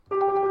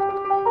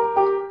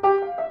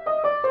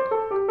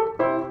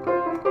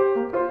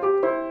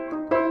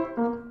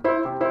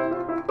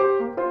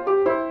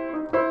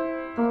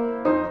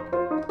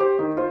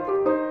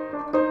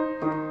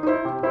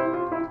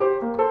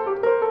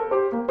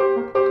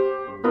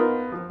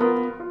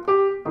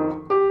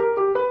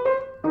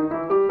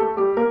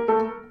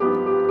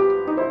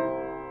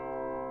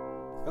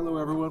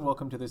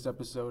this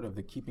episode of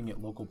the Keeping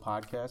It Local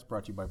podcast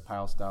brought to you by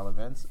Pyle Style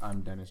Events. I'm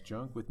Dennis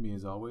Junk. With me,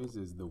 as always,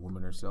 is the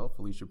woman herself,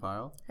 Alicia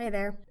Pyle. Hey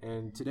there.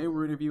 And today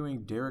we're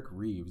interviewing Derek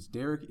Reeves.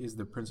 Derek is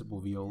the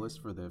principal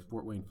violist for the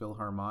Fort Wayne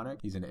Philharmonic.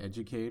 He's an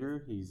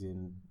educator. He's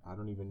in, I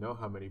don't even know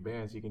how many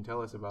bands. You can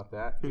tell us about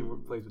that. He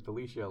plays with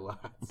Alicia a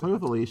lot. I play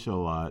with Alicia a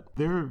lot.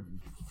 There are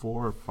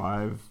 4 or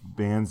 5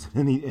 bands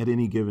at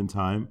any given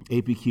time.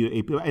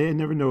 APQ, I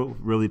never know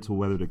really to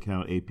whether to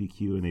count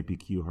APQ and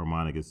APQ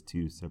Harmonic as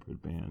 2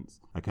 separate bands.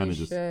 I kind of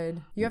just should.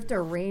 You have to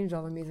arrange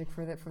all the music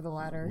for the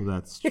latter. Well,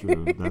 that's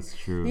true. That's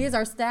true. He is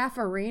our staff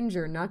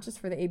arranger, not just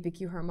for the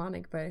APQ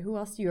Harmonic, but who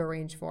else do you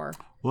arrange for?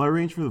 Well, I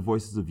arrange for the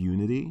Voices of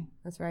Unity.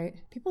 That's right.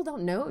 People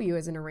don't know you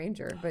as an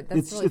arranger, but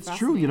that's really it's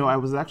true. You know, I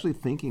was actually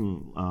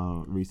thinking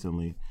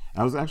recently.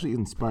 I was actually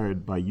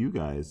inspired by you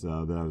guys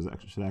that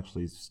I should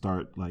actually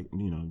start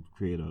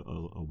create a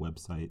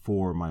website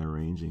for my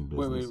arranging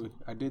business. Wait.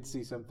 I did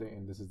see something,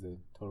 and this is the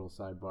total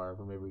sidebar,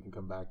 but maybe we can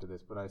come back to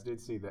this. But I did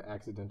see the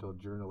Accidental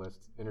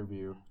Journalist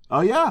interview.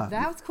 Oh yeah,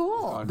 that was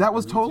cool. That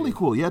was totally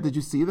cool. Yeah, did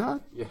you see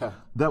that? Yeah,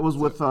 that was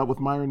with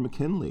Myron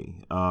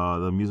McKinley,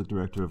 the music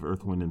director of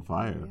Earth, Wind and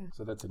Fire. Yeah.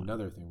 So that's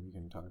another thing we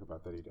can talk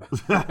about that he does.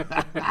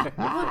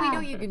 Well, we know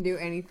you can do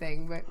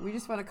anything, but we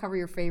just want to cover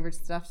your favorite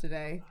stuff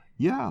today.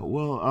 Yeah,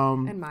 well,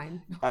 and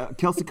mine.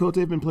 Kelsey Cote,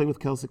 I've been playing with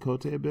Kelsey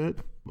Cote a bit.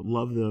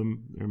 Love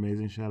them. They're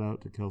amazing. Shout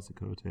out to Kelsey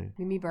Cote.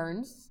 Mimi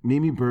Burns.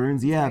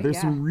 Yeah. There's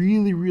some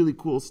really, really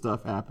cool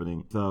stuff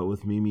happening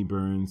with Mimi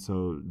Burns,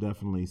 so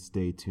definitely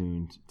stay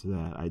tuned to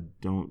that. I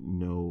don't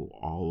know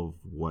all of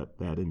what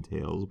that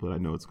entails, but I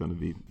know it's going to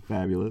be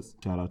fabulous.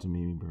 Shout out to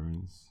Mimi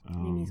Burns.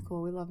 Mimi's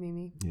cool. We love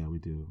Mimi. Yeah, we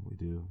do.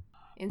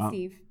 And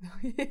Steve.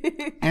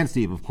 And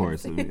Steve, of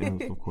course.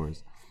 Of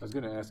course. I was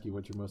going to ask you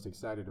what you're most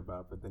excited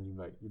about, but then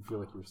you'd feel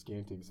like you're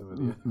scanting some of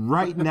the...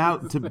 Right now,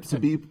 to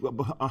be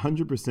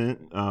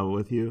 100%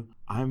 with you,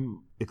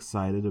 I'm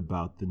excited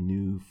about the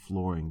new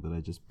flooring that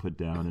I just put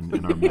down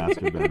in our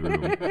master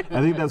bedroom.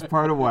 I think that's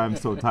part of why I'm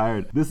so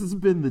tired. This has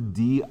been the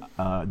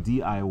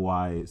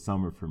DIY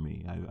summer for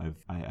me.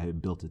 I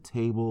built a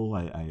table.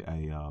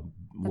 I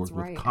worked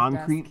with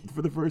concrete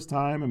for the first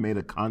time. I made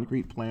a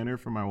concrete planner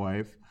for my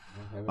wife.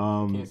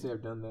 I can't say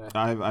I've done that.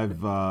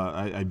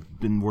 I've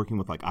been working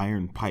with like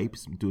iron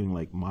pipes, doing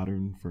like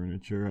modern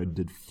furniture. I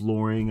did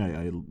flooring.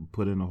 I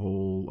put in a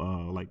whole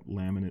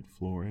laminate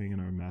flooring in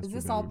our master bedroom.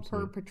 Is this all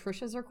per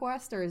Patricia's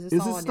request, or is this all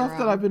on your own? This is stuff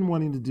that I've been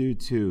wanting to do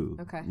too.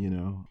 Okay. You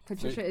know,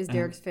 Patricia is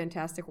Derek's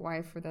fantastic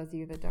wife. For those of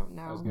you that don't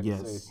know. I was going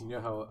to say, you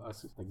know how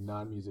us like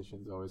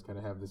non-musicians always kind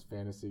of have this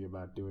fantasy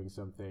about doing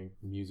something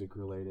music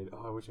related.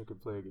 Oh, I wish I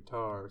could play a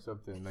guitar or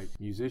something. Like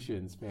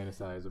musicians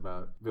fantasize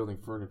about building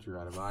furniture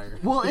out of iron.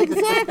 Well,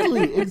 exactly.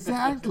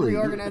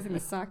 Reorganizing the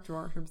sock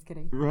drawer. I'm just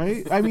kidding.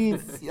 Right? I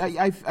mean,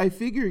 I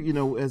figure, you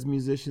know, as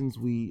musicians,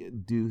 we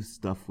do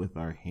stuff with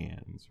our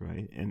hands,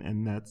 right?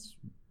 And that's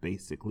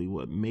basically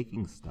what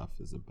making stuff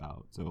is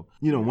about. So,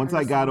 you know, once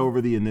I got over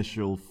the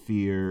initial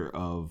fear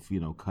of, you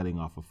know, cutting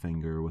off a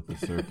finger with a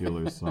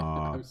circular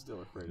saw. I'm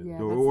still afraid of that.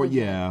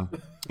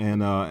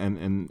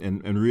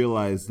 And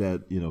realized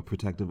that, you know,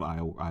 protective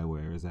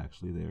eyewear is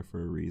actually there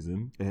for a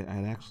reason.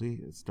 I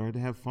actually started to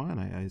have fun.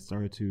 I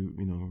started to,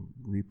 you know,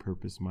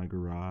 repurpose my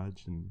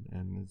garage,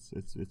 and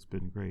it's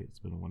been great. It's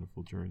been a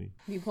wonderful journey.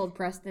 You pulled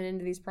Preston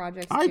into these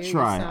projects too?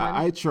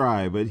 I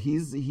try, but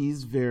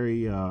he's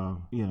very, you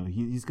know,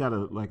 he's got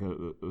a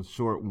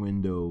short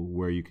window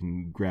where you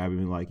can grab him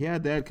and like, yeah,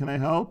 Dad, can I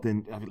help?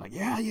 And I'll be like,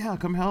 yeah,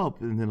 come help.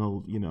 And then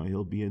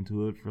he'll be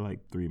into it for like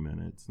 3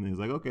 minutes, and he's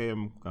like, okay,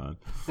 I'm gone.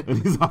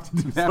 And he's off to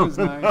do that something was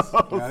nice.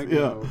 else. Gotta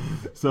go.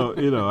 So,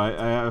 you know, I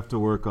have to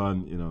work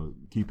on, you know,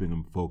 keeping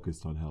him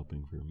focused on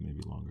helping for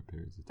maybe longer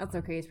periods of time. That's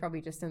okay. He's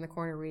probably just in the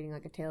corner reading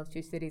like A Tale of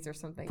Two Cities or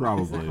something.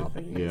 Probably.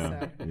 You,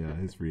 yeah.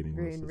 His reading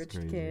very list enriched is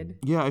crazy. kid.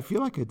 Yeah, I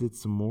feel like I did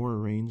some more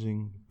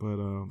arranging, but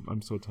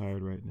I'm so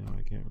tired right now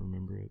I can't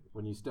remember it.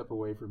 When you step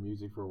away from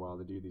music for a while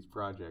to do these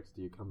projects,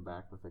 do you come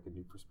back with like a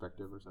new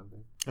perspective or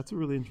something? That's a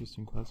really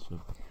interesting question.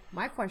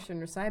 My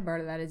question or sidebar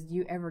to that is, do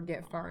you ever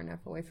get far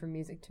enough away from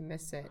music to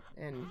miss it,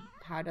 and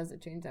how does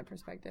it change that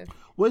perspective?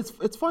 Well,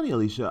 it's funny,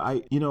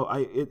 Alicia.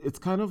 It's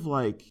kind of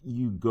like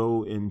you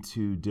go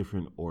into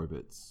different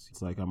orbits.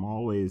 It's like I'm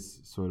always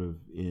sort of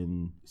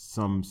in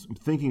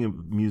thinking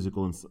of music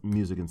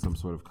in some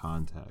sort of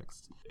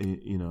context.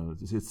 You know,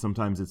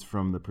 sometimes it's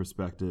from the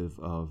perspective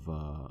of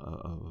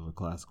a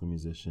classical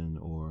musician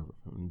or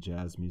a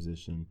jazz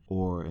musician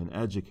or an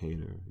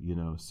educator, you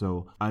know.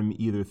 So I'm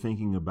either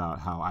thinking about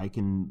how I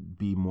can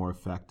be more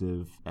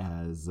effective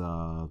as,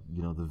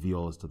 you know, the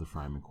violist of the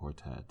Fryman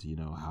Quartet, you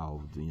know,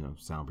 how, you know,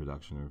 sound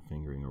production or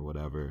fingering or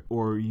whatever,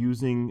 or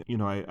using, you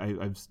know,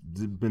 I've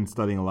been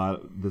studying a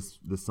lot this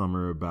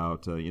summer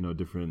about, you know,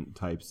 different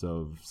types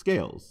of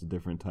scales,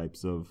 different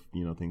types of,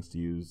 you know,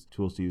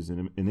 tools to use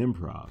in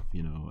improv,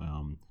 you know,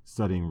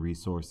 studying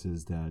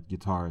resources that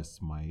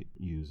guitarists might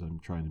use. I'm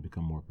trying to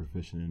become more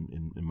proficient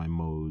in my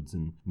modes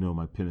and know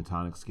my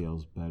pentatonic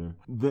scales better.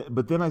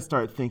 But then I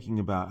start thinking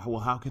about,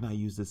 well, how can I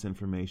use this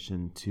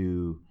information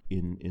to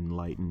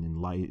enlighten,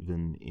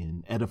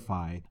 and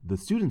edify the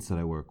students that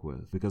I work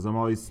with, because I'm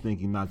always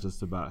thinking not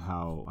just about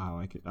how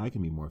I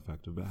can be more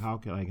effective, but how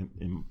can I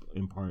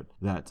impart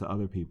that to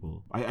other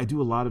people. I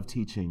do a lot of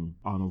teaching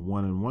on a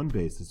one-on-one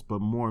basis, but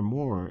more and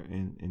more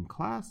in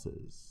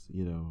classes,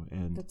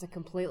 and that's a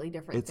completely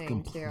different thing.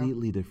 It's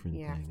completely different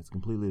thing. It's a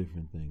completely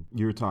different thing.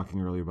 You were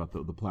talking earlier about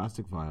the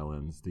plastic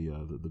violins, the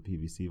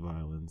PVC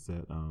violins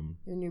that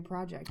your new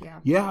project,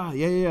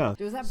 yeah.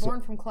 Was that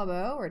born from Club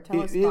O, or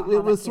tell us about it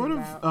how was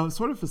that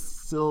sort of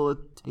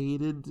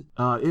facilitated.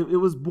 It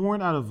was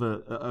born out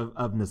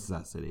of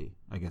necessity.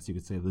 I guess you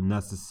could say the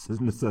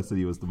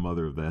necessity was the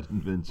mother of that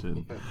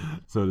invention,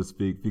 so to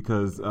speak,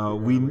 because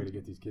we way to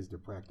get these kids to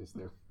practice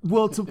there.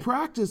 Well, to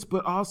practice,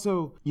 but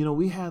also,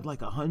 we had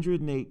like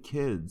 108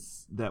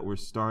 kids that were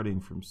starting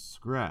from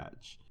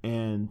scratch,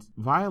 and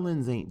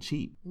violins ain't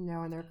cheap.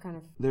 No, and they're kind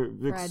of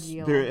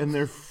fragile.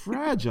 They're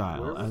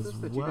fragile Where was as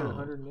this that well. You got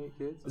 108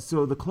 kids?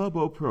 So the Club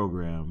O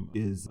program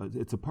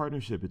it's a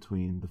partnership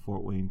between the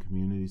Fort Wayne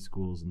Community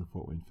Schools and the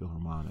Fort Wayne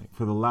Philharmonic.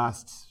 For the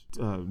last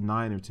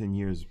 9 or 10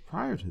 years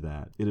prior to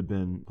that, it had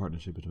been a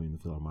partnership between the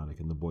Philharmonic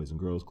and the Boys and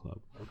Girls Club,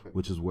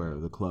 which is where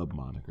the club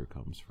moniker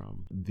comes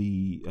from.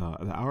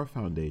 Our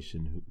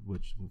foundation,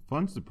 which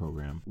funds the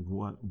program,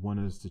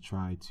 wanted us to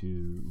try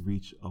to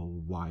reach a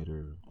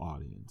wider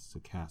audience, to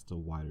cast a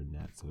wider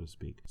net, so to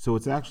speak. So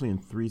it's actually in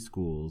 3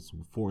 schools: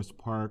 Forest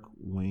Park,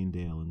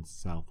 Waynedale, and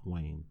South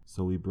Wayne.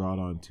 So we brought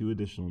on 2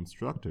 additional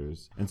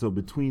instructors, and so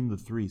between the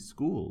 3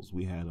 schools,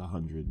 we had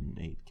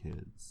 108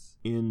 kids.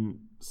 In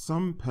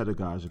some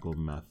pedagogical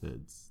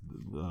methods,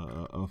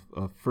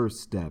 a first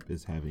step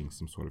is having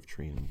some sort of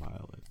training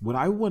violin. What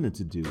I wanted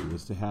to do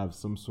was to have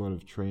some sort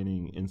of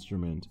training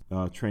instrument,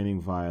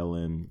 training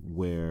violin,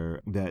 where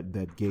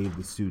that gave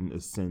the student a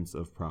sense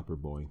of proper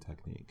bowing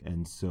technique.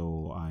 And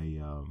so I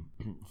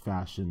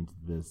fashioned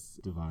this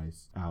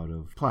device out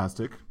of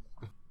plastic.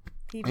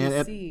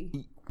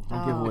 PVC.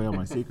 Don't give away all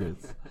my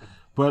secrets.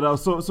 But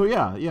so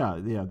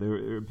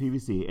they're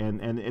PVC,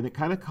 and it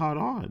kind of caught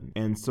on,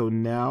 and so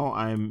now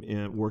I'm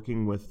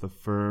working with a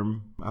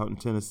firm out in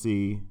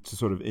Tennessee to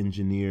sort of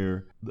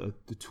engineer the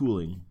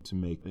tooling to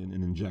make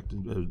an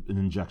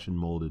injection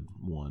molded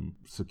one,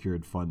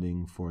 secured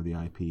funding for the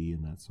IP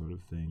and that sort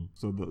of thing.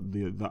 So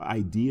the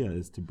idea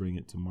is to bring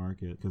it to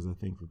market, because I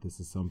think that this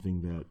is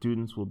something that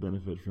students will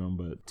benefit from,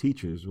 but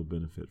teachers will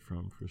benefit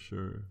from for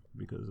sure,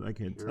 because I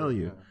can't tell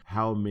you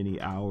how many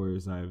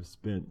hours I've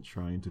spent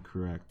trying to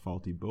correct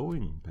faulty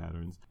bowing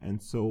patterns.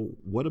 And so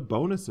what a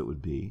bonus it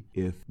would be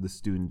if the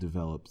student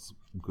develops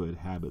good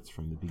habits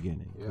from the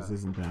beginning, because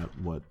isn't that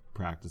what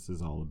practice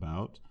is all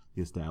about?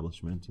 The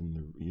establishment and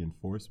the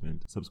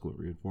subsequent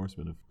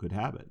reinforcement of good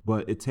habit.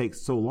 But it takes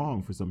so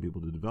long for some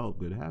people to develop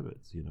good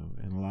habits,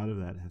 and a lot of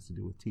that has to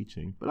do with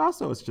teaching. But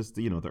also it's just,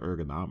 the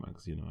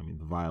ergonomics,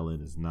 the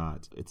violin it's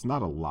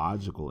not a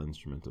logical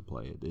instrument to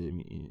play.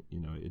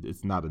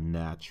 It's not a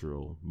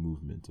natural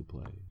movement to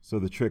play. So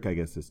the trick, I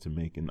guess, is to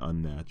make an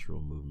unnatural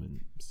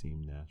movement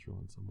seem natural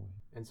in some way.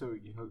 And so,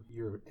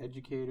 you're an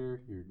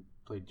educator, you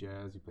play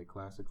jazz, you play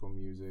classical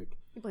music.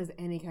 He plays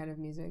any kind of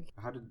music.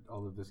 How did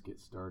all of this get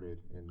started,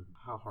 and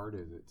how hard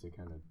is it to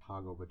kind of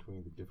toggle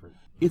between the different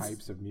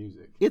types of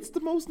music? It's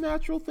the most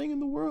natural thing in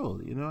the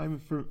world,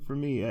 for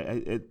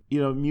me,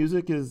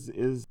 music is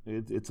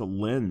it's a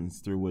lens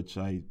through which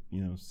I,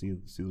 see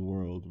the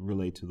world,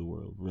 relate to the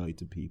world, relate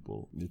to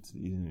people. It's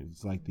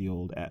it's like the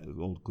old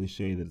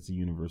cliche that it's a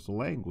universal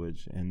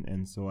language,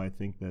 and so I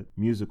think that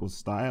musical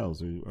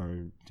styles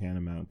are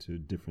tantamount to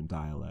different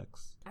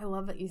dialects. I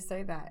love that you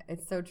say that.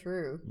 It's so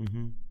true.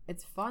 Mm-hmm.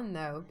 It's fun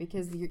though,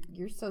 because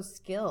you're so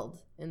skilled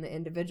in the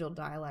individual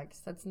dialects.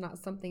 That's not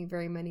something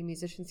very many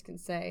musicians can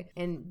say,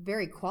 and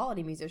very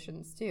quality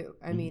musicians too.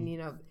 I mean,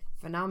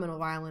 phenomenal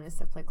violinists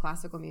that play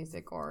classical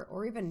music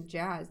or even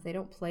jazz, they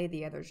don't play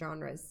the other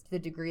genres to the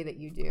degree that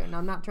you do. And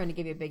I'm not trying to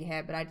give you a big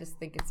head, but I just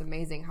think it's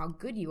amazing how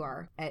good you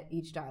are at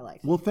each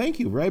dialect. Well, thank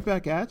you. Right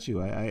back at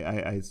you.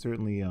 I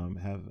certainly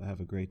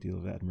have a great deal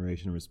of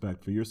admiration and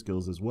respect for your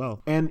skills as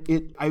well. And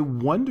I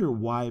wonder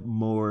why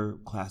more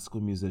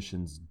classical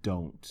musicians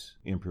don't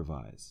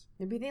improvise.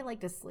 Maybe they like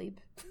to sleep.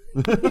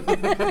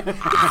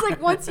 It's like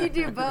once you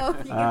do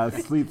both,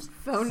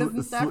 phone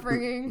doesn't stop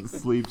ringing.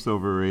 Sleep's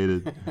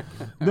overrated.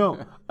 No,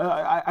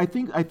 I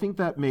think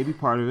that may be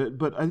part of it,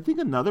 but I think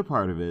another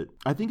part of it,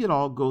 I think it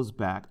all goes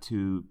back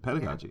to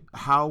pedagogy,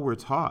 how we're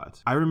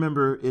taught. I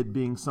remember it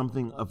being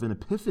something of an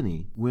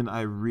epiphany when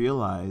I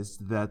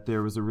realized that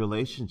there was a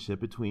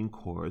relationship between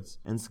chords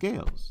and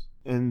scales,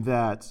 and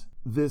that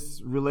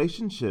this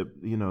relationship,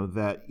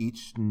 that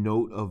each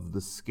note of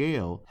the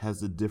scale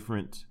has a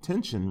different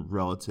tension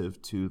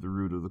relative to the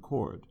root of the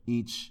chord.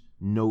 Each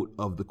note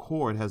of the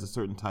chord has a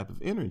certain type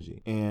of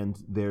energy,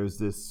 and there's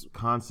this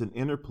constant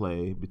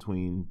interplay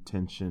between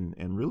tension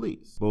and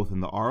release, both in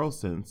the aural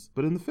sense,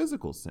 but in the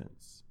physical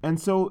sense. And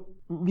so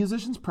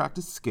musicians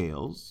practice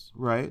scales,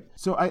 right?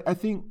 So I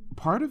think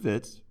part of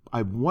it,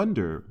 I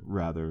wonder,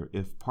 rather,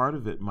 if part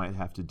of it might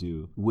have to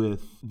do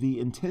with the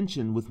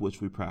intention with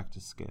which we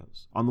practice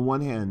scales. On the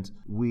one hand,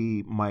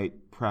 we might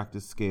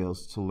practice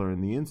scales to learn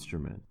the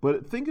instrument,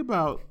 but think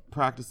about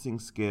practicing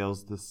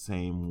scales the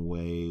same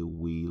way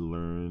we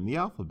learn the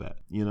alphabet.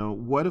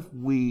 What if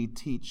we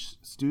teach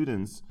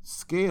students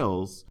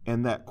scales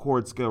and that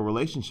chord-scale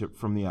relationship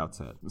from the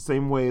outset? The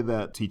same way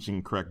that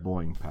teaching correct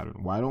bowing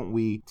pattern. Why don't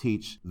we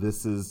teach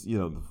this is,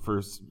 the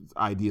first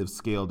idea of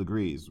scale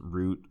degrees,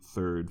 root,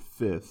 third,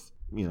 fifth,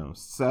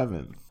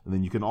 seventh, and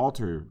then you can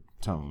alter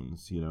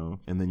tones,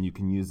 and then you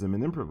can use them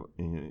in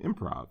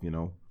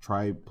improv,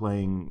 try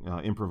playing,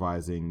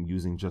 improvising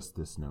using just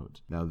this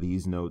note. Now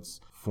these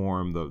notes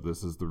form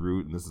this is the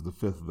root and this is the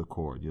fifth of the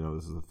chord,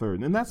 this is the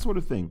third, and that sort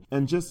of thing.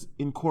 And just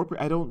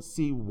incorporate, I don't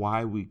see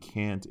why we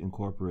can't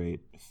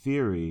incorporate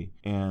theory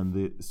and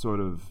the sort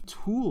of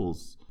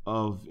tools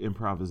of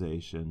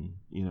improvisation,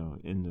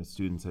 in the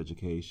student's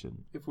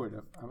education. If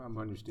I'm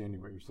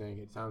understanding what you're saying,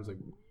 it sounds like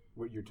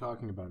what you're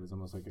talking about is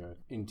almost like a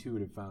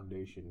intuitive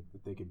foundation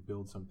that they could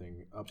build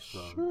something up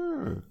from.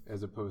 Sure.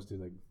 As opposed to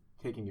like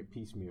taking it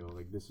piecemeal,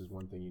 like this is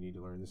one thing you need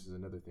to learn, this is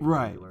another thing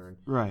right. you need to learn.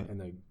 Right. And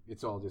like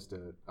it's all just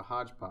a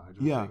hodgepodge.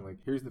 Yeah. Saying, like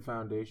here's the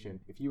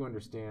foundation. If you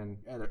understand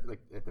at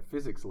the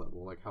physics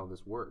level, like how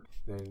this works,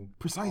 then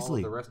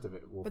precisely all of the rest of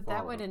it will But follow.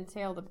 that would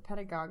entail the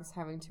pedagogues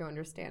having to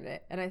understand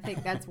it. And I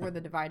think that's where the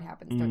divide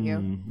happens, don't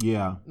you?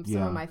 Yeah.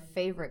 Some of my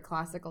favorite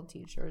classical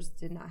teachers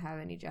did not have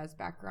any jazz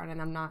background,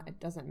 and it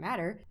doesn't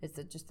matter. It's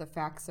just the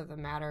facts of the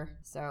matter.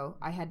 So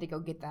I had to go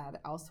get that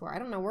elsewhere. I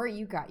don't know where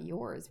you got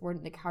yours.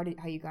 How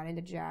you got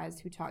into jazz,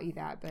 who taught you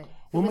that, but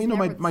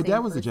my dad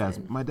was a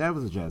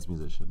jazz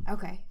musician.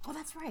 Okay. Oh,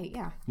 that's right.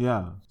 Yeah.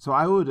 Yeah. So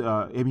I would.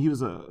 He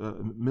was a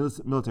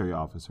military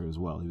officer as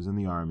well. He was in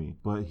the Army,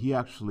 but he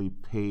actually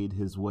paid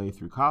his way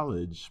through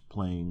college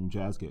playing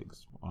jazz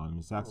gigs on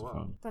his saxophone. Oh,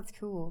 wow. That's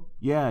cool.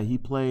 Yeah, he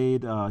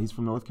played. He's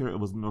from North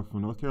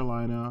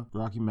Carolina.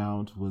 Rocky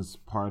Mount was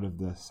part of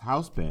this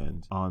house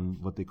band on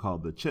what they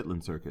called the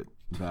Chitlin circuit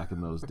back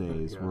in those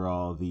days, where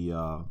all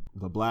the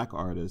black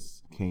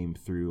artists came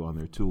through on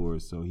their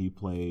tours. So he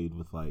played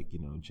with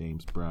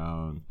James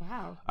Brown,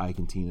 wow, Ike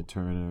and Tina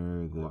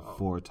Turner, the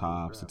Four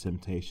Tops, the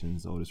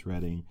Temptations, Otis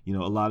Redding. A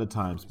lot of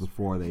times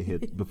before they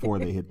hit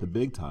the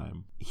big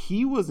time.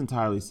 He was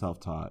entirely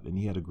self-taught, and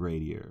he had a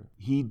great ear.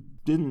 He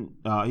didn't.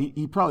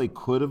 He probably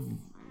could have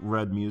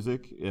read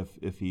music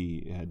if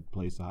he had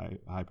placed a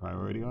high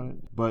priority on it.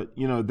 But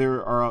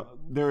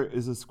there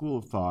is a school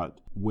of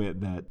thought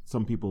that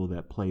some people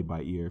that play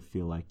by ear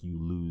feel like you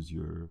lose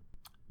your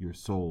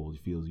soul.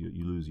 You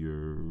lose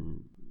your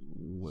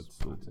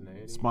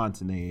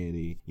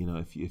spontaneity.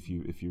 If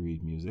you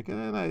read music,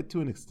 and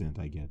to an extent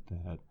I get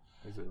that.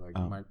 Is it like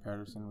Mike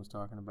Patterson was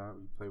talking about?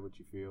 You play what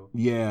you feel.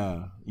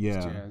 Yeah.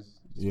 It's jazz.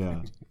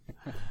 Yeah.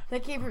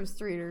 That came from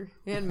Streeter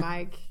and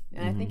Mike,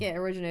 and I think it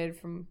originated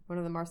from one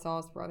of the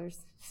Marsalis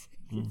brothers.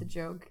 Keep the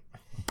joke.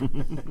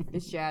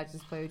 It's jazz,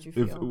 just play what you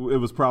feel. It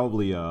was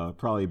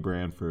probably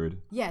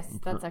Branford. Yes,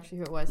 that's actually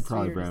who it was.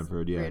 Probably Streeter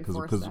Branford, yeah,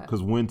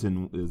 because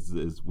Wynton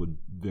would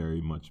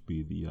very much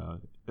be the.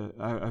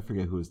 I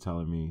forget who was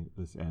telling me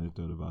this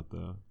anecdote about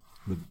the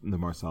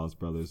Marsalis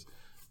brothers.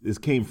 This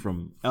came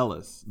from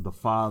Ellis, the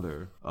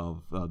father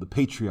of the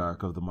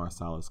patriarch of the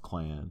Marsalis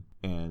clan,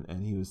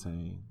 and he was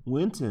saying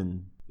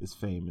Wynton is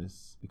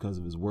famous because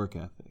of his work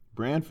ethic.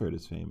 Branford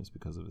is famous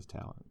because of his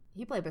talent.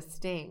 He played with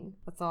Sting.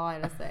 That's all I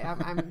had to say.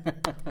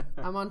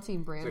 I'm on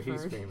Team Branford. So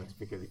he's famous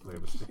because he played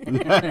with Sting.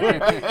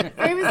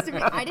 Famous to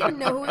me. I didn't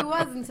know who he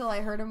was until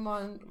I heard him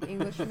on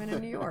Englishman in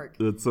New York.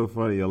 That's so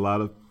funny. A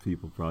lot of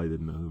people probably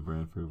didn't know who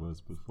Branford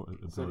was before.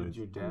 So did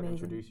your dad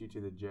introduce you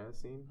to the jazz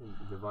scene,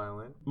 the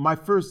violin? My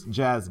first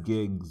jazz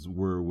gigs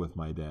were with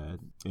my dad,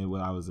 and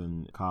when I was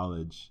in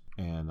college.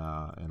 And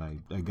I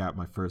got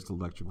my first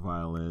electric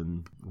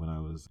violin when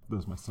that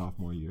was my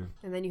sophomore year.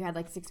 And then you had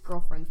 6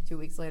 girlfriends 2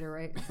 weeks later,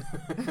 right?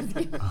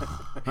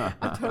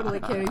 I'm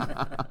totally kidding.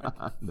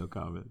 No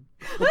comment.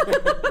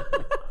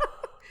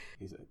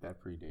 He's like,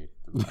 that predated.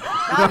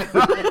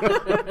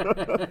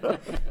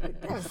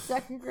 That was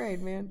 2nd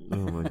grade, man.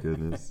 Oh my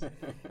goodness.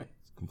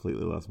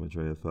 Completely lost my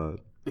train of thought.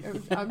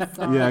 I'm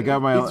sorry. Yeah, I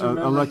got my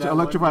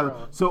electric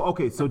violin.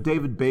 So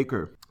David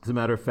Baker. As a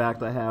matter of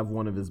fact, I have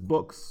one of his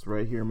books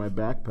right here in my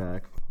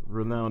backpack.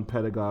 Renowned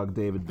pedagogue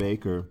David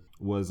Baker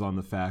was on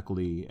the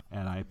faculty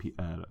at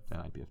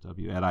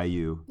IPFW, at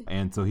IU.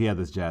 And so he had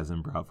this jazz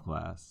improv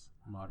class.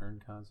 Modern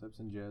concepts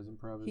in jazz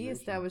improvisation. He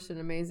established an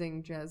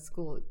amazing jazz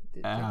school.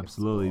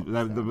 Absolutely.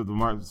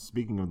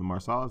 Speaking of the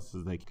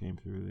Marsalises, they came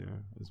through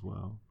there as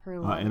well.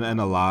 And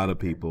a lot of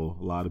people,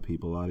 a lot of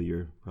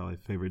your probably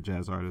favorite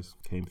jazz artists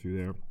came through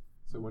there.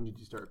 So when did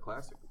you start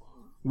classical?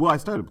 Well, I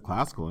started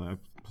classical, and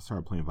I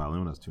started playing violin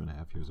when I was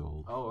 2.5 years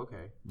old. Oh,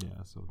 okay.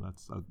 Yeah, so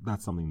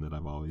that's something that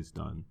I've always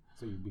done.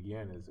 So you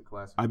began as a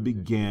classical I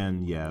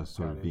musician? began,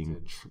 sort Got of being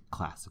into-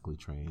 classically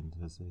trained,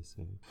 as they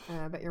say.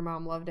 But your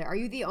mom loved it. Are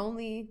you the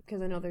only,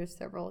 because I know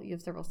you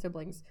have several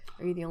siblings.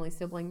 Are you the only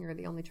sibling or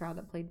the only child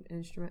that played an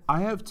instrument?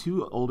 I have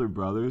 2 older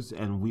brothers,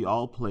 and we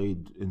all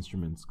played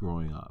instruments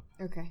growing up.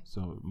 Okay.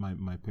 So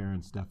my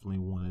parents definitely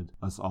wanted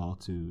us all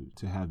to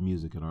have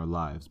music in our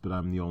lives, but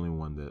I'm the only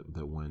one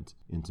that went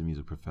into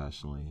music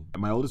professionally.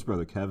 My oldest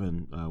brother,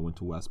 Kevin, went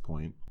to West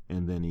Point,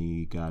 and then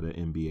he got an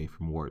MBA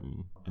from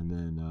Wharton. And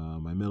then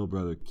my middle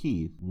brother,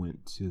 Keith,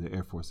 went to the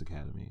Air Force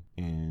Academy,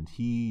 and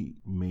he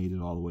made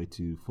it all the way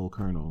to full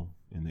colonel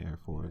in the Air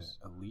Force.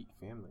 Yeah, elite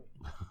family.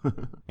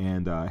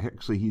 And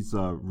actually, he's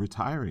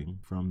retiring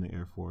from the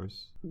Air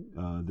Force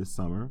this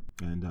summer,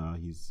 and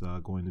he's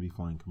going to be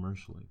flying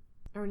commercially.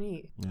 Oh,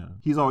 neat. Yeah.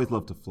 He's always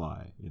loved to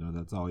fly.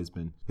 That's always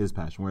been his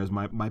passion. Whereas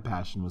my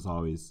passion was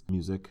always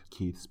music.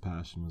 Keith's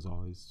passion was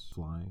always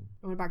flying.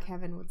 What about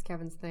Kevin? What's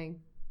Kevin's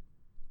thing?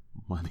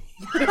 Money.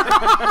 Hey,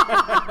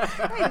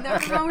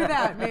 nothing wrong with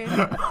that, man.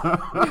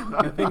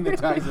 The thing that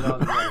ties it all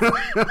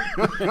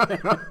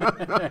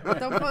together.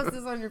 Don't post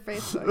this on your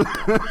Facebook.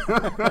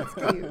 That's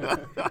cute.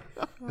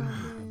 Oh,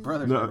 man.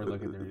 Brothers never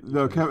look at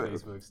their Kevin,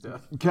 Facebook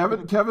stuff.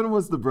 Kevin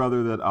was the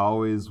brother that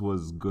always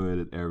was good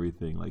at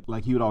everything.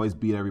 Like he would always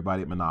beat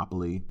everybody at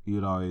Monopoly. He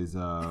would always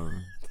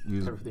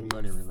use Everything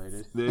money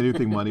related.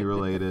 anything money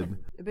related.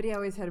 But he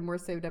always had more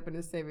saved up in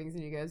his savings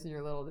than you guys when you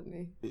were little,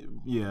 didn't he?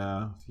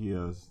 Yeah, he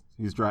is.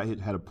 He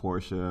had a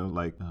Porsche,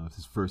 like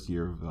his first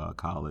year of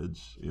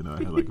college. I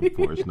had like a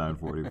Porsche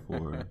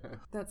 944.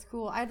 That's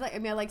cool. I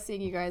like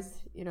seeing you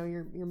guys.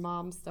 Your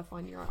mom's stuff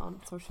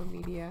on social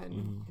media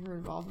and her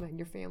involvement in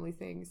your family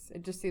things.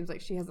 It just seems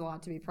like she has a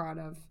lot to be proud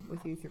of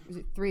with you. Is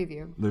it 3 of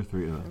you? There are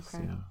 3 of us.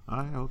 Okay. Yeah,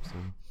 I hope so.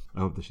 I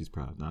hope that she's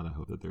proud. Not I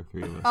hope that there are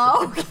 3 of us.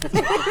 Oh, okay.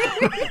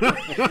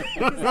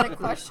 Is that a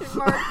question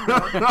mark? No.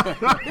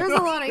 There's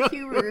a lot of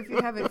humor if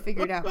you haven't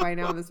figured out by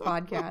now in this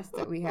podcast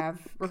that we have.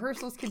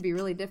 Rehearsals can be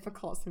really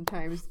difficult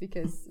sometimes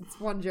because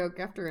it's one joke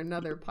after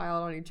another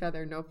piled on each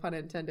other, no pun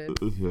intended.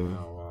 Yeah.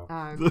 Oh,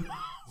 wow.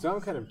 So I'm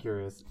kind of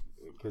curious,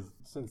 because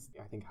since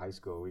I think high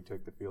school, we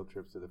took the field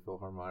trips to the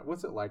Philharmonic.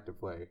 What's it like to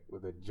play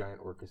with a giant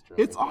orchestra?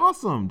 It's like that?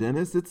 awesome,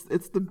 Dennis.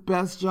 It's the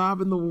best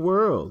job in the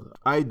world.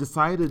 I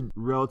decided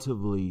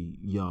relatively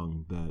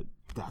young that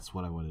that's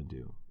what I want to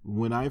do.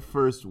 When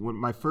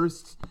my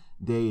first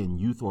day in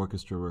youth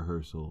orchestra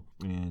rehearsal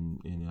in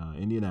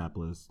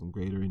Indianapolis, in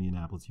Greater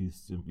Indianapolis Youth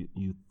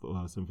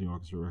Symphony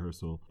Orchestra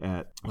rehearsal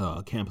at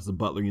campus of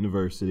Butler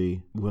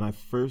University, when I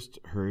first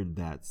heard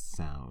that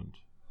sound,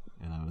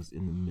 and I was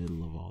in the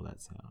middle of all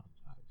that sound,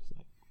 I was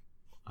like,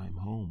 I'm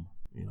home.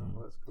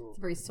 Oh, that's cool. It's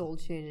a very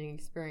soul-changing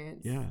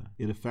experience. Yeah,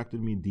 it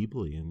affected me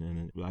deeply,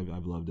 and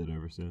I've loved it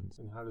ever since.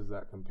 And how does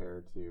that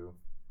compare to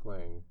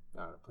playing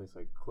at a place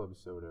like Club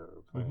Soda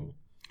or playing?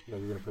 You're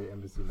going to play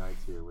Embassy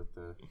Nights here with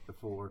the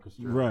full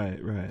orchestra. Right.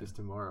 Just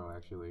tomorrow,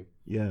 actually.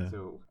 Yeah.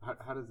 So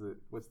how does it?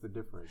 What's the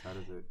difference? How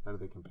do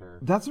they compare?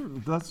 That's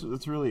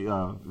really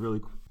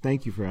really.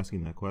 Thank you for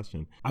asking that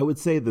question. I would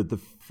say that the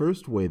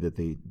first way that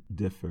they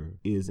differ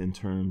is in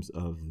terms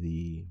of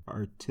the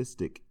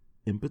artistic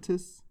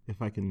impetus, if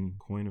I can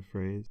coin a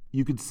phrase.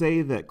 You could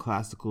say that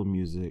classical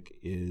music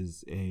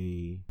is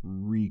a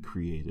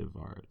recreative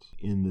art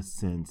in the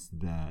sense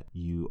that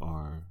you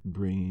are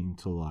bringing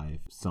to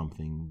life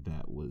something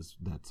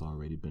that's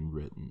already been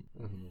written.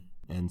 Mm-hmm.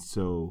 And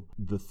so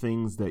the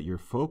things that you're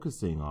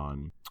focusing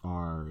on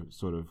are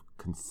sort of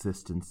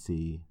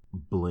consistency,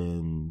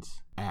 blend,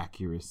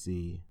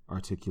 accuracy,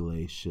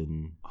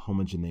 articulation,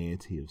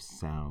 homogeneity of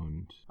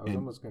sound. I was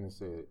almost going to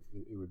say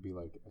it would be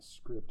like a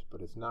script,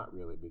 but it's not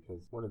really,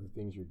 because one of the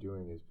things you're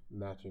doing is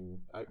matching.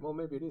 Well,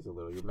 maybe it is a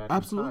little. You're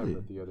matching time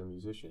with the other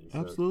musicians. So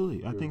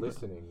Absolutely. I think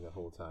listening the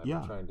whole time.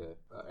 Yeah. Trying to.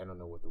 I don't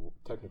know what the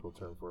technical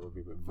term for it would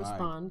be, but vibe.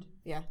 Respond.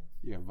 Yeah.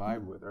 Yeah,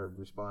 vibe with or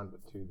respond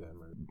to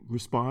them. Or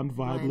respond,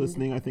 vibe,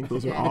 listening. I think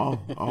those are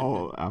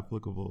all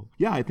applicable.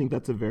 Yeah, I think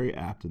that's a very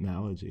apt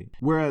analogy.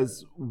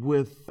 Whereas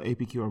with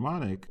APQ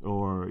Harmonic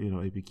or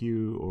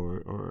APQ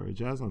or a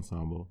jazz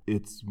ensemble,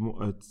 it's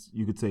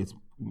you could say it's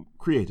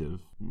creative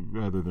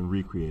rather than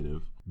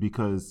recreative,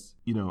 because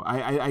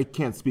I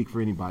can't speak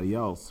for anybody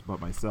else but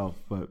myself,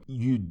 but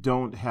I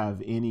don't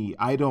have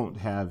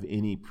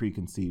any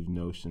preconceived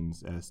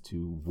notions as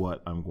to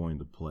what I'm going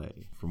to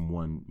play from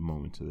one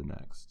moment to the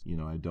next.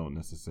 I don't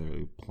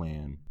necessarily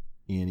plan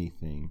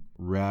anything.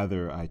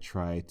 Rather, I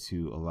try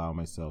to allow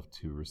myself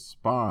to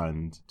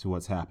respond to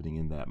what's happening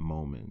in that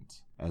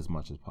moment as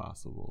much as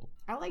possible.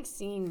 I like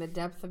seeing the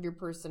depth of your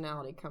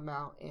personality come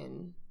out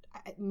in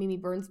Mimi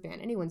Burns'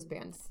 band, anyone's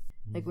bands.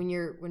 Like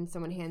when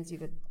someone hands you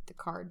the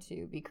card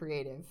to be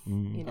creative,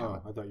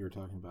 Oh, I thought you were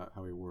talking about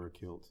how he wore a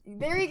kilt.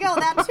 There you go,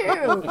 that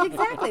too.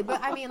 Exactly.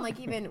 But I mean, like,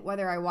 even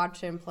whether I watch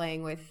him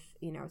playing with,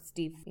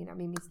 Steve,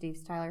 Mimi,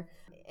 Steve Tyler,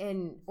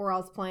 or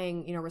else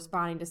playing,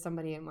 responding to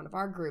somebody in one of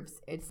our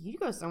groups, it's you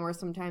go somewhere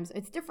sometimes.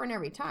 It's different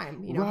every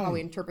time, how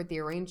we interpret the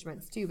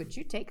arrangements too. But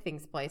you take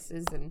things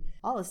places, and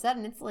all of a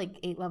sudden it's like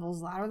 8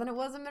 levels louder than it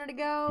was a minute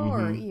ago,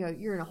 or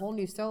you're in a whole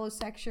new solo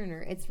section,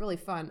 or it's really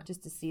fun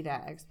just to see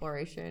that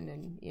exploration.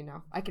 And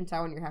I can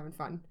tell when you're having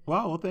fun.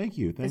 Wow, well, thank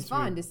you. Thanks. It's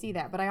fun to see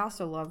that, but I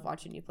also love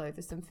watching you play with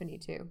the symphony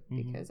too,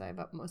 because I have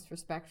utmost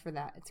respect for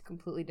that. It's a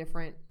completely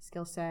different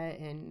skill set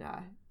and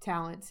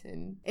talent,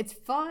 and it's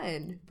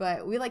fun.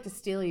 But we like to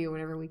steal you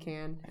whenever we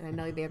can, and I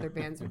know the other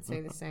bands would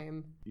say the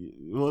same.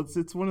 Well,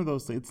 it's one of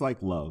those things. It's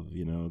like love,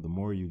 the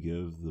more you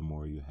give, the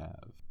more you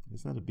have.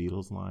 Isn't that a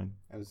Beatles line?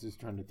 I was just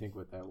trying to think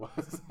what that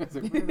was. What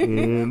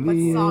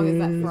song is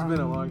that from? It's been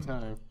a long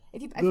time. I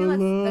feel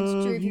that's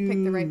true if you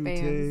pick the right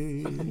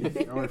bands.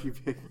 Or if you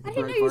pick the I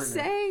didn't know you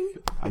sang.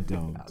 I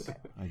don't. Okay.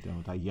 I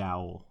don't. I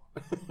yowl.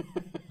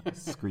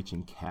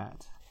 Screeching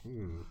cat.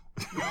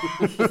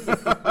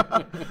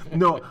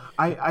 No,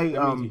 I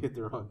you hit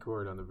the wrong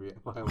chord on the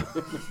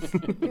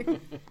violin.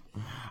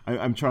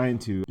 I'm trying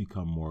to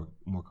become more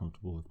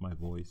comfortable with my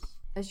voice.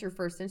 That's your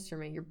first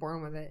instrument. You're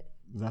born with it.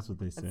 That's what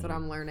they say. That's what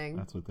I'm learning.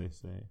 That's what they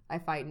say. I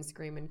fight and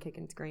scream and kick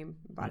and scream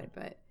about it,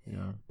 but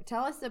yeah.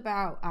 Tell us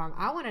about,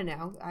 I want to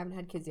know, I haven't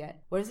had kids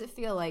yet. What does it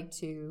feel like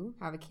to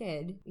have a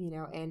kid,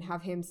 and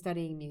have him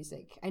studying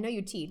music? I know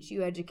you teach,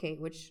 you educate,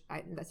 which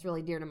that's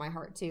really dear to my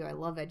heart too. I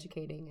love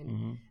educating,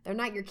 and they're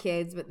not your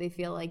kids, but they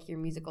feel like your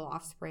musical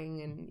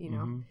offspring,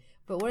 and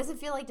But what does it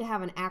feel like to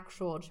have an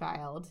actual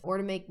child, or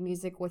to make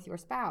music with your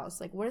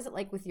spouse? Like, what is it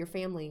like with your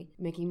family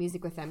making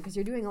music with them? Because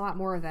you're doing a lot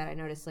more of that, I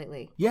noticed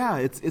lately. Yeah,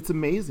 it's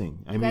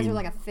amazing. You guys are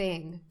like a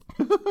thing.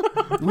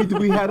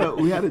 we had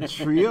a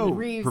trio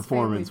Reeves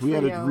performance. Family We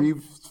had Trio. a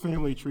Reeves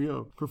Family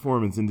Trio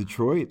performance in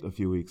Detroit a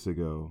few weeks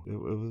ago. It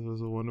was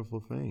a wonderful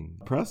thing.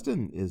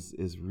 Preston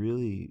is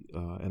really,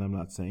 and I'm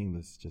not saying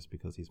this just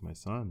because he's my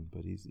son,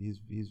 but he's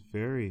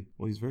very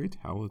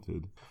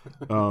talented.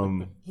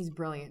 He's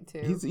brilliant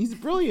too. He's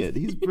brilliant.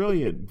 He's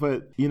brilliant,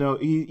 but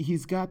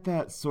he's got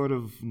that sort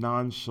of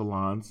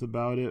nonchalance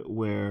about it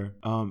where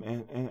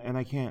and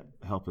I can't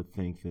help but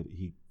think that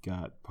he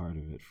got part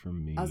of it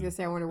from me. I was gonna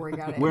say, I wonder where he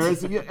got it.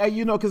 Whereas,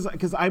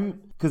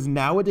 because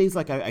nowadays,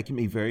 like I can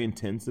be very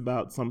intense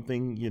about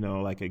something,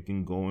 like I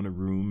can go in a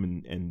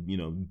room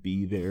and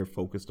be there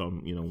focused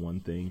on one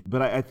thing.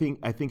 But I think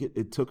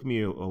it took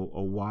me a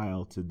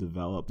while to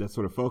develop that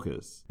sort of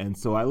focus. And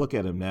so I look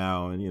at him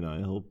now, and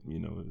he'll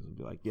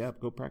be like, "Yeah,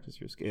 go practice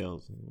your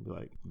scales." And he'll be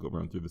like, go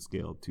run through the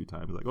scale 2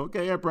 times. Like,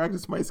 okay, I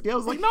practiced my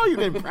scales. Like, no, you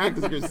didn't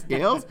practice your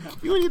scales.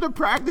 You need to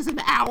practice an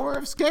hour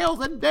of scales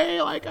a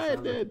day, like I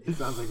did. It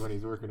sounds like when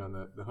he's working on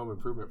the home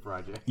improvement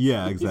project.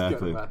 Yeah,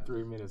 exactly. He's got about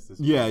 3 minutes to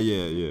spend.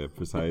 Yeah,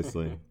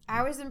 precisely.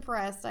 I was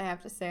impressed, I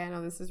have to say. I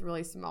know this is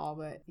really small,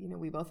 but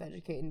we both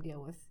educate and deal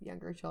with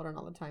younger children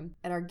all the time.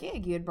 At our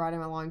gig, you had brought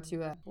him along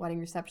to a wedding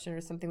reception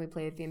or something we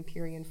played at the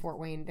Empyrean Fort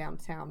Wayne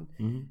downtown.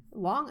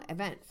 Long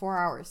event, 4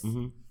 hours.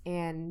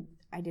 And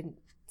I didn't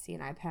see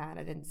an iPad.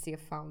 I didn't see a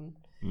phone.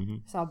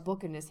 Saw a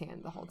book in his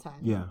hand the whole time.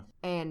 Yeah.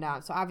 And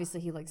so obviously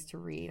he likes to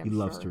read. He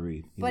loves to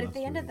read. But at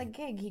the end of the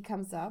gig, he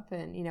comes up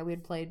and, we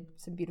had played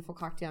some beautiful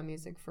cocktail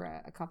music for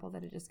a couple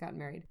that had just gotten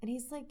married. And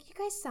he's like, "You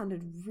guys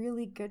sounded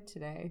really good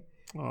today."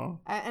 Oh.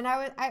 And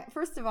I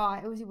first of all,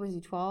 was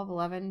he 12,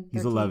 11, 13?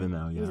 He's 11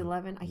 now, yeah. He's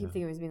 11. I keep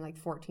thinking he was being like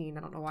 14.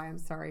 I don't know why. I'm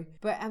sorry.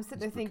 But I'm sitting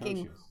there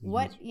thinking,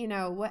 what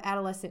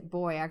adolescent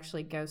boy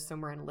actually goes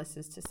somewhere and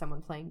listens to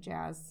someone playing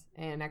jazz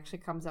and actually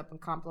comes up and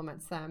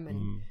compliments them?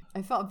 And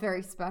I felt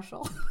very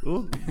special.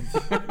 Well,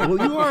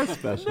 you are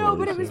special. No,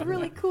 but it was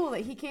really cool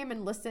that he came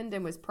and listened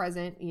and was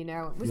present,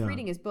 was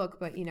reading his book,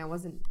 but,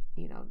 wasn't,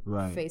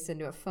 face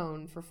into a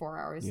phone for 4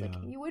 hours like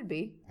you would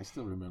be. I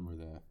still remember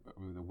the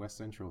West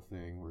Central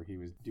thing where he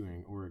was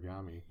doing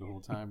origami the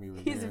whole time we were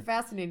there. He's a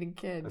fascinating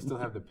kid. I still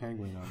have the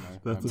penguin on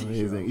my That's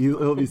amazing.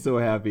 He'll be so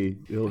happy.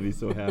 He'll be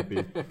so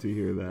happy to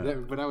hear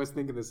that. But I was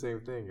thinking the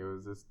same thing. It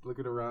was just look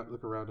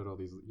around at all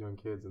these young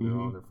kids and they're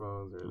all on their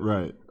phones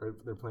or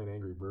they're playing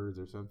Angry Birds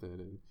or something.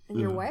 And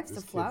your wife's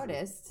a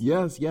flautist.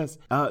 Yes.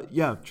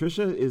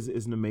 Trisha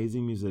is an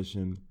amazing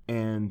musician,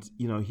 and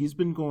he's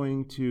been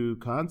going to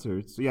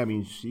concerts. Yeah, I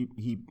mean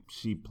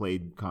she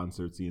played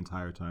concerts the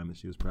entire time that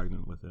she was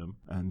pregnant with him,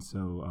 and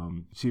so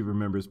she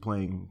remembers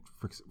playing,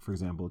 for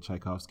example,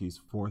 Tchaikovsky's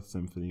Fourth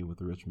Symphony with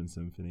the Richmond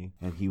Symphony,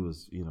 and he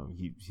was,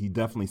 he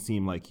definitely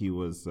seemed like he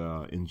was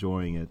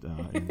enjoying it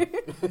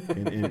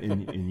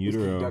in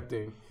utero.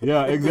 Conducting.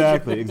 Yeah,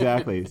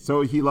 exactly.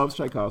 So he loves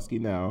Tchaikovsky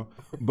now,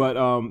 but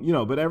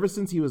but ever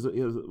since he was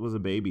a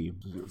baby,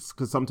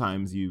 because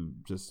sometimes you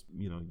just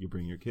you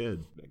bring your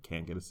kid that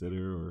can't get a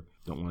sitter or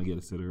don't want to get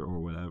a sitter or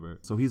whatever.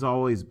 So he's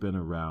always been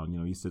around.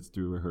 He sits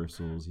through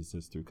rehearsals, he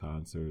sits through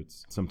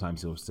concerts.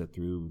 Sometimes he'll sit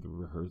through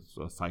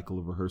a cycle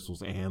of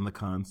rehearsals and a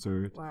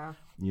concert. Wow.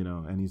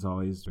 And he's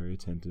always very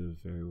attentive,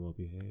 very well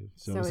behaved.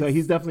 So So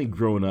he's definitely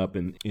grown up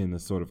in a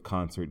sort of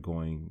concert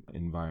going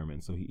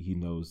environment. So he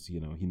knows, he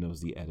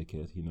knows the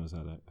etiquette. He knows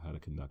how to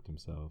conduct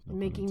himself. No pun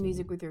Making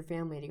music intended. with your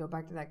family, to go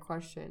back to that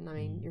question. I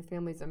mean, your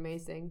family's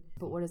amazing,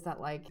 but what is that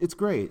like? It's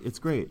great. It's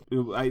great.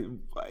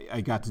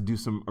 I got to do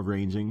some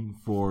arranging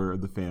for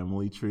the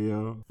family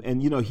trio,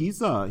 and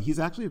he's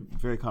actually a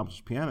very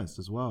accomplished pianist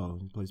as well.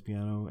 He plays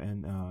piano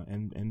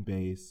and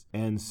bass,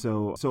 and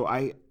so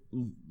I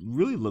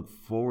really look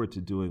forward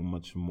to doing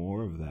much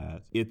more of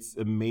that. It's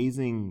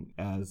amazing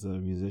as a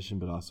musician,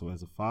 but also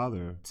as a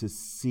father, to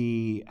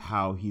see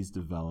how he's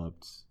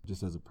developed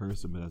just as a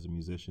person, but as a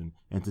musician,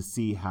 and to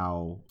see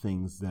how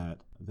things that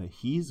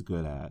he's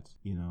good at,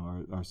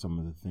 are some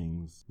of the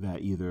things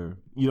that either,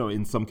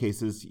 in some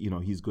cases,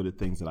 he's good at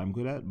things that I'm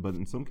good at, but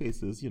in some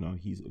cases,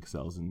 he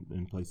excels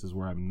in places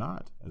where I'm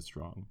not as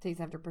strong. Things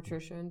after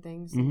Patricia and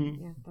things.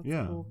 Mm-hmm. Yeah,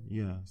 that's cool.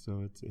 Yeah.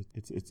 So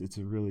it's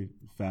a really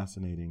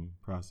fascinating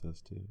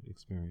process to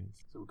experience.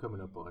 So we're coming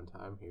up on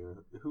time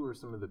here. Who are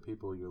some of the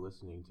people you're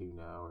listening to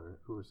now, or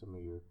who are some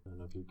of your, I don't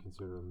know if you'd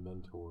consider them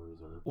mentors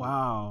or?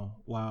 Wow.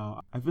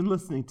 I've been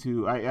listening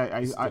to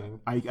Sting.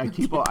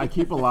 I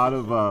keep a lot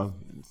of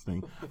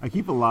Sting. I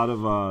keep a lot of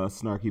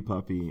Snarky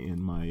Puppy in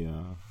my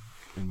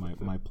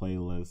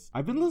playlist.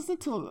 I've been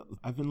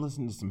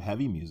listening to some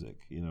heavy music.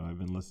 I've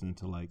been listening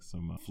to like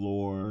some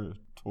Floor,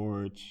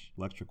 Torch,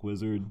 Electric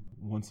Wizard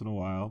once in a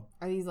while.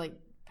 Are these like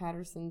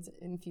Patterson's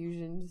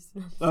infusions?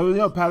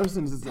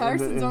 Patterson's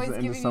Always in the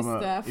giving you summer.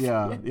 stuff.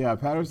 Yeah.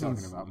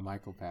 Patterson's Talking about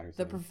Michael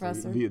Patterson, The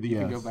professor. You yes.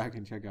 can go back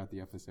and check out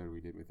the episode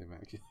we did with him.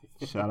 Actually,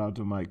 Shout out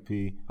to Mike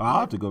P. I'll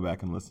have to go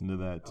back and listen to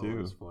that Oh, it too.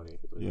 was funny. It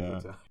was a Yeah.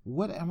 good time.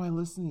 What am I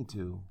listening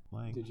to?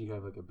 Like, Did you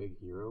have like a big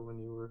hero when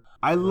you were?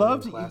 I learning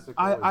loved classical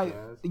or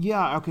jazz?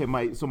 yeah, okay,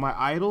 my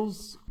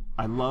idols,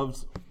 I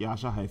loved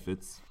Jascha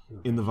Heifetz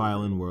in the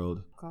violin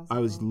world. I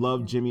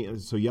loved Jimmy,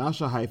 so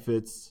Jascha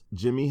Heifetz,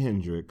 Jimi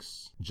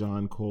Hendrix,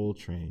 John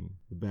Coltrane,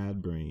 the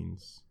Bad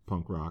Brains,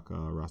 punk rock,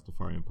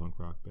 Rastafarian punk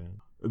rock band.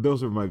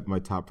 Those are my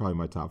top, probably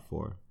my top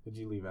four. Did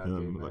you leave out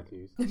Dave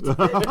Matthews?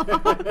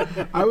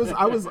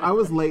 I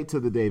was late to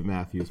the Dave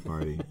Matthews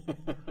party.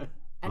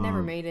 I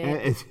never made it.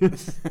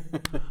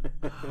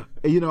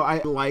 I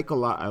like a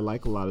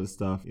lot of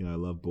stuff. I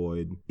love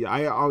Boyd. Yeah,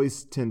 I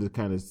always tend to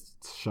kind of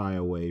shy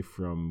away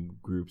from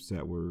groups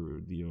that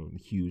were,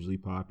 hugely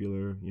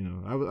popular.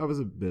 I was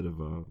a bit of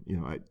a,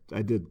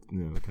 I did,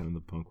 kind of the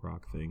punk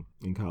rock thing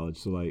in college.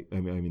 So like, I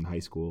mean, high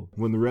school,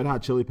 when the Red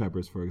Hot Chili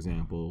Peppers, for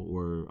example,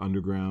 were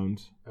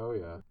underground. Oh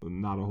yeah.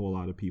 Not a whole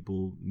lot of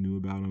people knew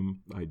about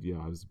them. I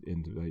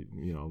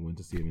went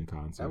to see them in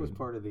concert. That was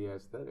part of the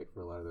aesthetic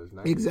for a lot of those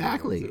 90s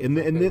Exactly. bands. And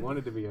They then-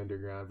 wanted to be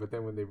underground, but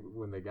then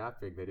when they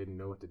got big, they didn't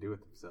know what to do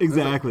with themselves.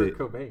 Exactly. That's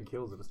like Kurt Cobain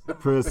kills himself.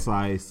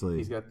 Precisely.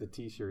 He's got the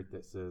T-shirt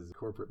that says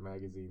 "Corporate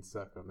Magazine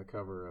Suck" on the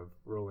cover of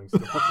Rolling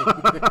Stone.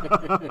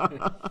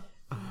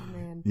 Oh,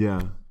 man.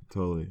 Yeah,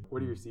 totally.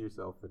 Where do you see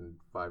yourself in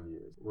 5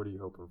 years? What are you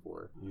hoping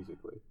for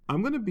musically?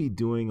 I'm going to be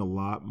doing a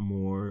lot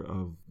more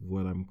of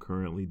what I'm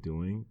currently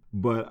doing,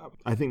 but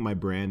I think my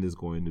brand is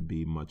going to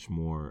be much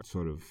more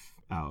sort of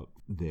out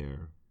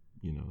there.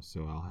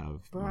 So I'll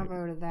have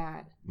Bravo to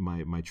that.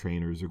 my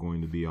trainers are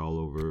going to be all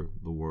over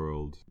the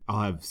world.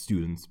 I'll have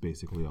students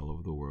basically all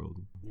over the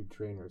world. You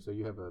trainer, so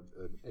you have an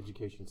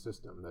education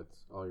system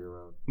that's all your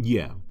own.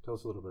 Yeah. Tell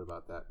us a little bit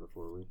about that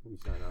before we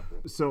sign off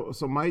here.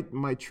 So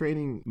my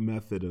training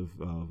method of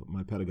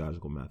my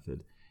pedagogical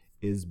method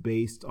is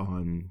based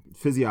on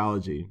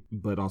physiology,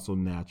 but also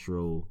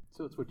natural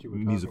So it's what you were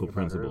musical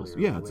talking about principles.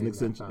 earlier, Yeah, it's an laying that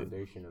extension.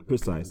 foundation of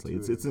Precisely,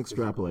 it's an intuitive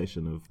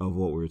extrapolation of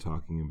what we were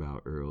talking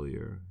about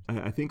earlier.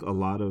 I think a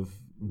lot of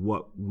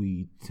what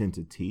we tend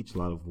to teach, a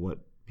lot of what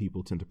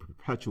people tend to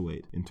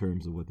perpetuate in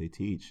terms of what they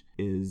teach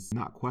is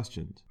not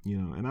questioned,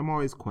 and I'm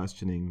always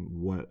questioning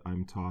what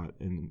I'm taught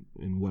and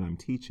what I'm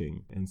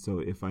teaching. And so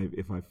if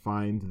I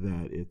find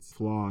that it's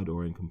flawed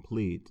or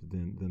incomplete,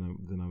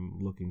 then I'm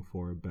looking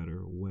for a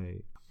better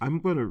way. I'm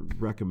going to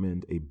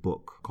recommend a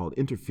book called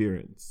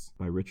Interference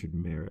by Richard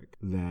Merrick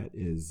that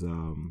is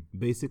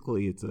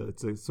basically it's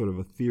a sort of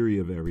a theory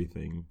of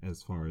everything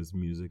as far as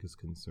music is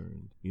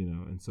concerned,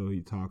 and so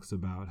he talks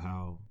about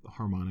how the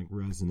harmonic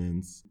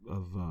resonance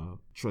of the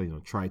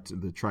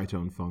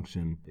tritone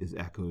function is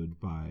echoed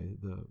by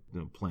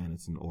the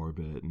planets in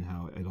orbit, and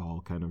how it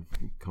all kind of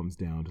comes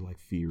down to like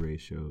phi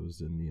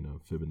ratios and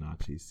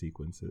Fibonacci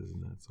sequences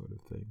and that sort of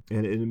thing.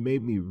 And it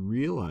made me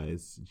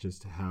realize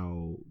just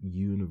how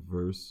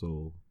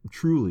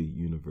truly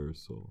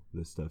universal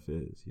this stuff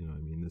is.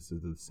 This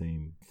is the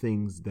same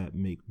things that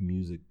make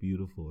music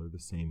beautiful are the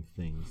same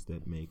things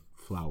that make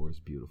flowers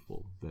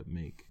beautiful, that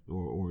make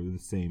or the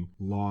same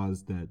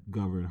laws that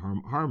govern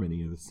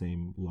harmony are the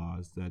same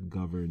laws that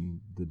govern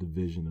the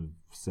division of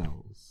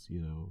cells.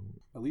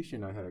 Alicia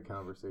and I had a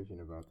conversation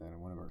about that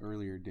on one of our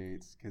earlier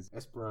dates, because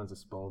Esperanza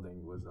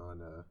Spalding was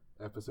on a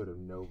episode of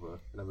Nova,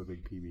 and I'm a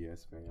big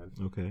PBS fan.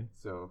 Okay.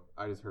 So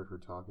I just heard her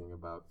talking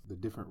about the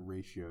different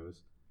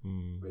ratios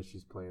but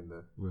she's playing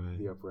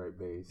the upright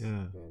bass. Yeah.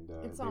 And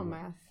it's all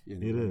math.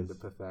 It is. The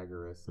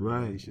Pythagoras.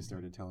 Right. Alicia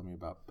started telling me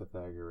about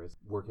Pythagoras,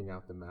 working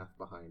out the math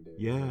behind it.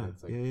 Yeah. And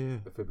it's like yeah.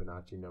 the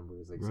Fibonacci number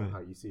is like somehow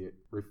you see it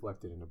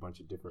reflected in a bunch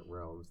of different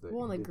realms.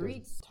 Well, and the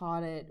Greeks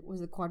taught it,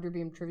 was the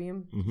quadrivium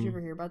trivium. Did you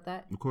ever hear about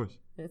that? Of course.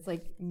 It's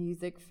like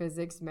music,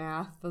 physics,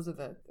 math. Those are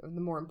the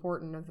more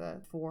important of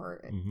the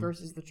four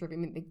versus the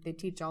trivium. I mean, they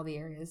teach all the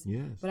areas.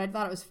 Yes. But I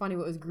thought it was funny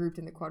what was grouped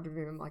in the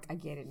quadrivium. I'm like, I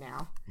get it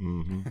now.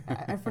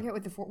 I forget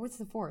what what's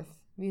the fourth?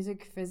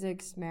 Music,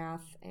 physics,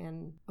 math,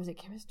 and was it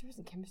chemistry?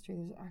 Wasn't chemistry?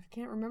 I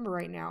can't remember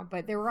right now.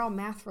 But they were all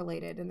math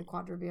related in the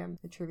quadrivium.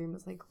 The trivium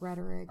was like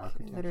rhetoric,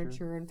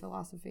 literature, and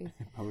philosophy.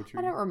 Poetry.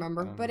 I don't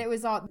remember, but it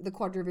was all the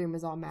quadrivium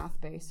was all math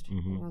based.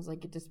 And I was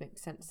like, it just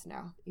makes sense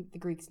now. The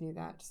Greeks knew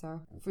that,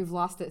 so if we've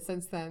lost it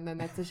since then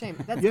that's a shame.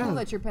 That's cool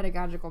that your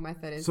pedagogical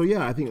method is. So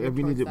yeah, I think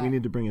we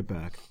need to bring it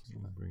back.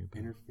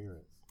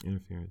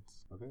 Interference.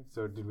 Okay,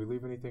 so did we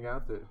leave anything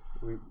out that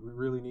we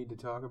really need to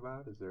talk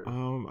about? Is there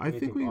I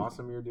think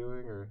awesome you're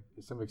doing, or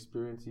some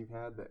experience you've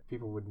had that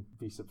people would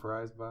be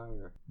surprised by?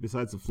 Or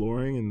besides the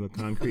flooring and the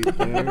concrete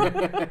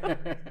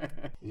there?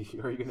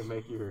 Are you going to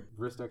make your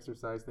wrist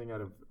exercise thing out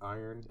of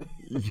iron?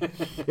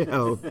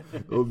 Yeah,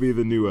 it'll be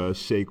the new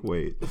shake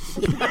weight.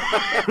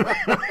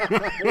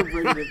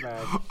 Bringing it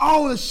back.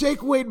 Oh, the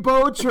shake weight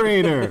bow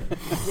trainer.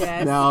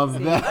 Yes. Now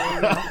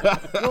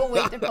that we'll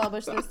wait to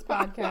publish this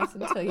podcast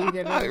until you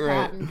get a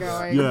patent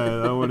going. Yeah,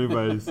 I don't want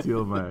anybody to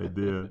steal my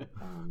idea.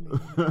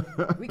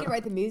 We can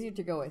write the music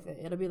to go with it.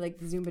 It'll be like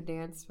the Zumba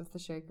dance with the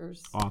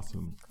shakers.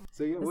 Awesome.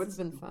 So yeah, this has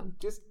been fun.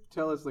 Just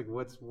tell us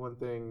what's one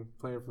thing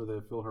playing for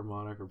the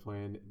Philharmonic or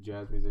playing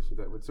jazz musician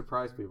that would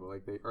surprise people,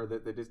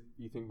 that they just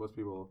you think most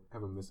people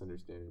have a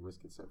misunderstanding,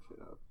 misconception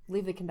of.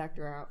 Leave the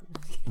conductor out.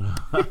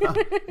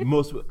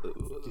 Most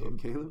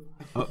Caleb,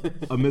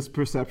 a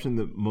misperception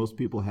that most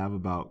people have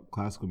about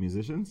classical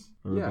musicians,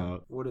 or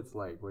about what it's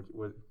like, what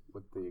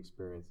the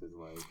experience is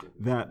like.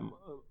 That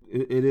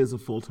it is a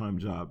full-time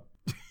job.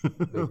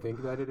 They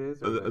think that it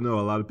is? No,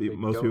 a lot of people.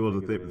 Most people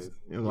think.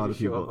 A lot of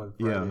people.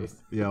 Yeah,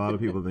 a lot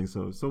of people think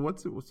so. So what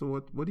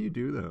do you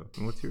do though?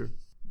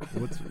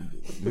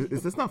 And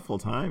is this not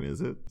full-time?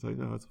 Is it? It's like,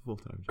 no, it's a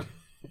full-time job.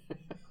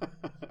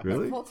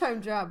 Really? It's a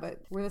full-time job,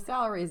 but where the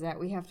salary is at,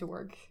 we have to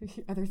work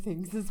other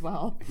things as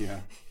well.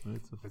 Yeah.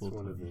 That's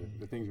one of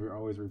the things we're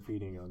always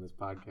repeating on this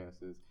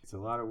podcast is it's a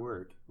lot of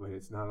work, but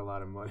it's not a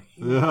lot of money.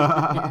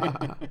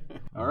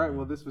 All right.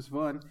 Well, this was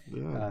fun.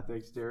 Yeah.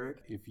 Thanks,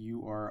 Derek. If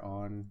you are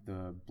on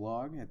the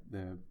blog at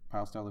the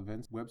Pile Style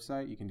Events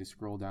website, you can just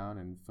scroll down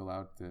and fill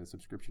out the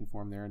subscription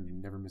form there, and you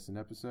never miss an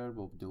episode.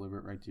 We'll deliver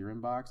it right to your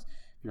inbox.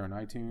 If you're on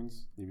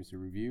iTunes, leave us a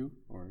review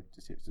or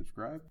just hit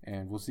subscribe,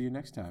 and we'll see you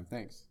next time.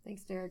 Thanks.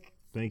 Thanks, Derek.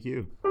 Thank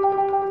you.